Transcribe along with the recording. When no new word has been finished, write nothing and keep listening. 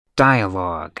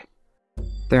dialogue.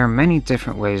 There are many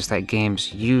different ways that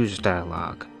games use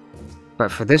dialogue,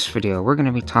 but for this video we're going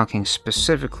to be talking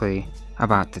specifically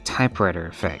about the typewriter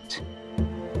effect.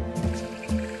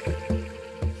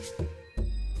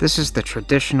 This is the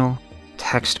traditional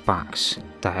text box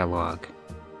dialogue.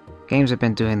 Games have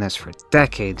been doing this for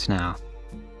decades now,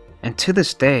 and to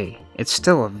this day it's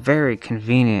still a very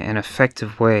convenient and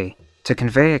effective way to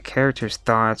convey a character's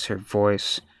thoughts or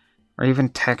voice, or even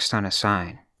text on a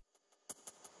sign.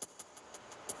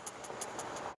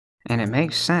 And it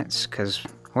makes sense, because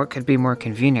what could be more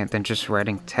convenient than just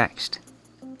writing text?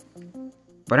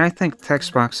 But I think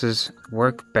text boxes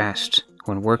work best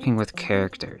when working with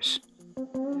characters.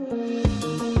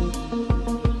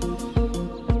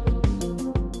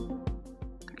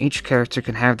 Each character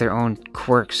can have their own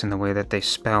quirks in the way that they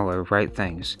spell or write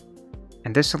things,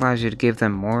 and this allows you to give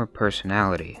them more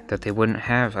personality that they wouldn't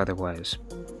have otherwise.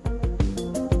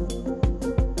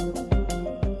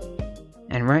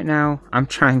 And right now, I'm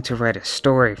trying to write a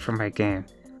story for my game,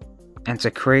 and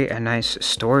to create a nice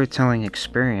storytelling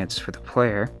experience for the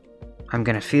player, I'm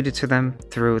going to feed it to them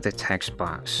through the text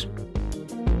box.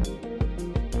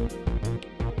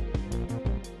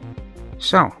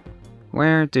 So,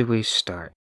 where do we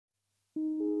start?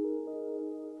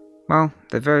 Well,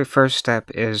 the very first step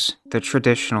is the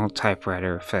traditional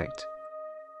typewriter effect.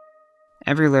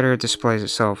 Every letter displays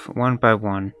itself one by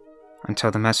one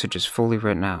until the message is fully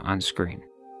written out on screen.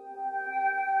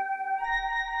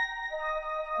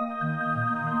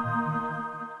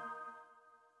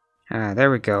 There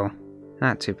we go.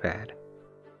 Not too bad.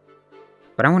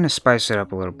 But I want to spice it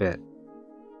up a little bit.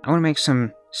 I want to make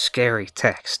some scary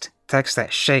text. Text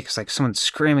that shakes like someone's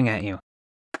screaming at you.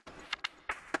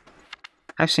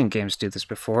 I've seen games do this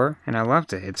before, and I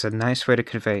loved it. It's a nice way to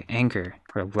convey anger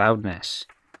or loudness.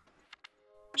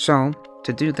 So,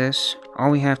 to do this, all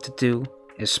we have to do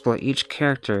is split each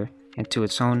character into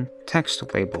its own text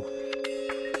label.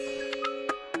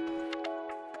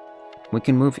 We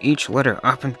can move each letter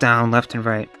up and down, left and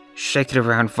right, shake it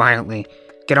around violently,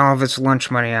 get all of its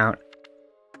lunch money out.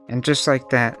 And just like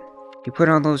that, you put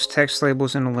all those text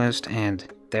labels in a list and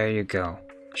there you go.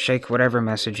 Shake whatever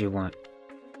message you want.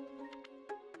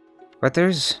 But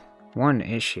there's one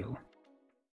issue.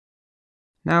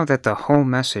 Now that the whole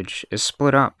message is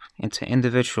split up into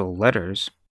individual letters,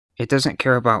 it doesn't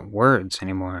care about words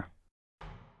anymore.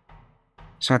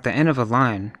 So at the end of a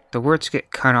line, the words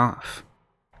get cut off,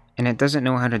 and it doesn't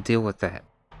know how to deal with that.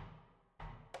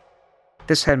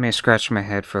 This had me scratch my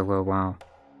head for a little while,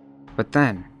 but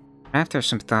then, after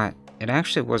some thought, it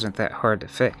actually wasn't that hard to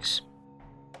fix.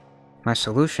 My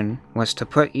solution was to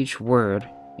put each word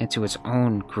into its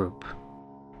own group.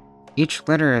 Each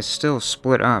letter is still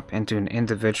split up into an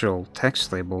individual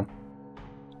text label,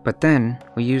 but then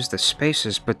we use the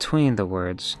spaces between the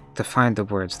words to find the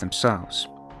words themselves,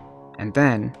 and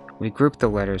then we group the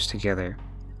letters together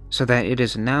so that it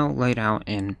is now laid out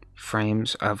in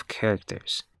frames of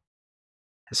characters.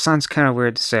 It sounds kind of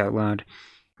weird to say out loud.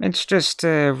 It's just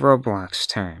Roblox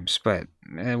terms, but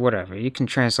whatever, you can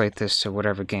translate this to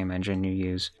whatever game engine you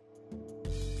use.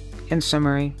 In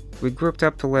summary, we grouped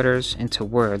up the letters into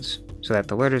words so that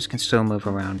the letters can still move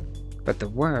around, but the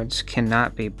words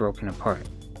cannot be broken apart.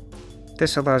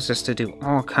 This allows us to do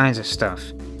all kinds of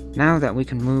stuff, now that we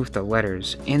can move the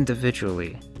letters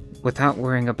individually without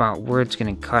worrying about words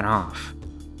getting cut off.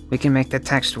 We can make the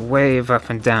text wave up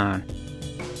and down.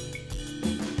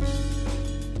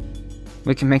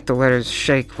 We can make the letters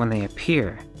shake when they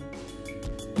appear.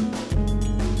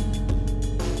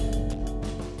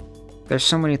 There's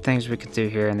so many things we could do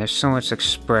here, and there's so much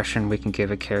expression we can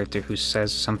give a character who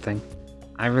says something.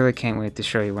 I really can't wait to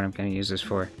show you what I'm going to use this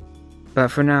for. But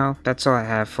for now, that's all I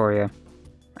have for you.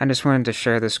 I just wanted to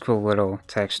share this cool little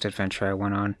text adventure I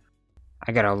went on.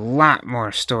 I got a lot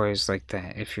more stories like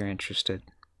that if you're interested,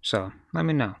 so let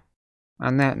me know.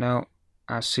 On that note,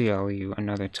 I'll see all of you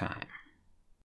another time.